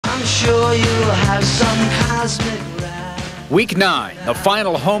I'm sure you'll have some cosmic ride. Week 9, the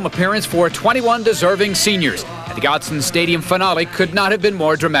final home appearance for 21 deserving seniors. And the Autzen Stadium finale could not have been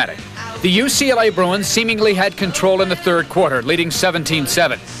more dramatic. The UCLA Bruins seemingly had control in the third quarter, leading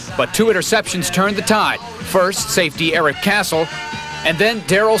 17-7. But 2 interceptions turned the tide. First, safety Eric Castle, and then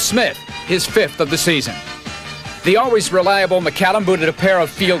Darryl Smith, his 5th of the season. The always reliable McCallum booted a pair of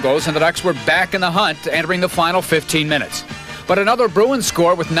field goals, and the Ducks were back in the hunt entering the final 15 minutes. But another Bruins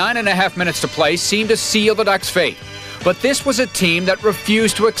score with 9.5 minutes to play seemed to seal the Ducks' fate. But this was a team that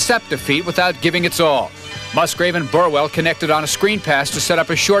refused to accept defeat without giving its all. Musgrave and Burwell connected on a screen pass to set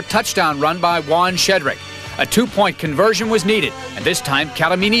up a short touchdown run by Juan Shedrick. A 2-point conversion was needed, and this time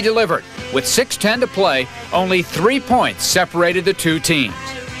Calamini delivered. With 6:10 to play, only 3 points separated the two teams.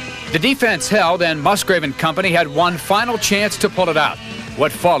 The defense held, and Musgrave and company had one final chance to pull it out.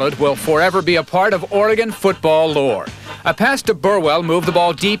 What followed will forever be a part of Oregon football lore. A pass to Burwell moved the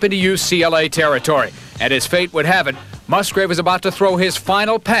ball deep into UCLA territory, and as fate would have it, Musgrave was about to throw his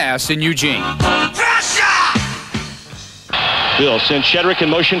final pass in Eugene. Bill sends Shedrick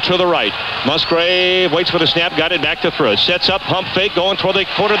in motion to the right. Musgrave waits for the snap, got it back to throw. Sets up, pump fake, going toward the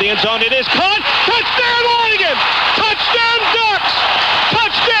corner of the end zone. It is caught! Touchdown Oregon! Touchdown Ducks!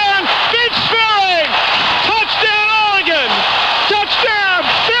 Touchdown Vince Ferry! Touchdown Oregon! Touchdown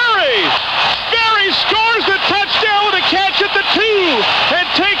Ferry! Ferry scores the touchdown with a catch at the 2 and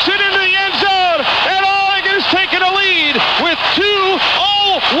takes it into the end zone, and Oregon has taken a lead with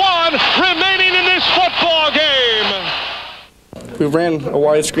 2:01 remaining in this football game. We ran a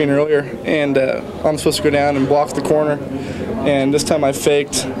wide screen earlier, and I'm supposed to go down and block the corner. And this time I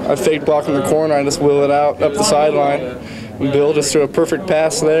faked blocking the corner. I just wheeled it out up the sideline. And Bill just threw a perfect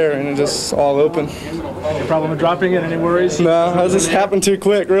pass there, and it just all open. Any problem with dropping it? Any worries? No, it just happened too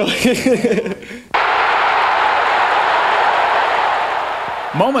quick, really.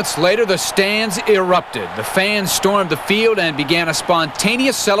 Moments later, the stands erupted. The fans stormed the field and began a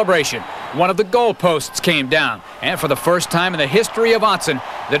spontaneous celebration. One of the goalposts came down, and for the first time in the history of Autzen,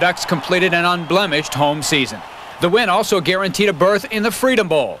 the Ducks completed an unblemished home season. The win also guaranteed a berth in the Freedom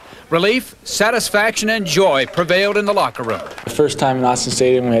Bowl. Relief, satisfaction, and joy prevailed in the locker room. The first time in Autzen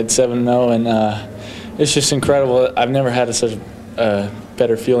Stadium, we had 7-0, and it's just incredible. I've never had such a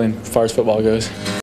better feeling as far as football goes.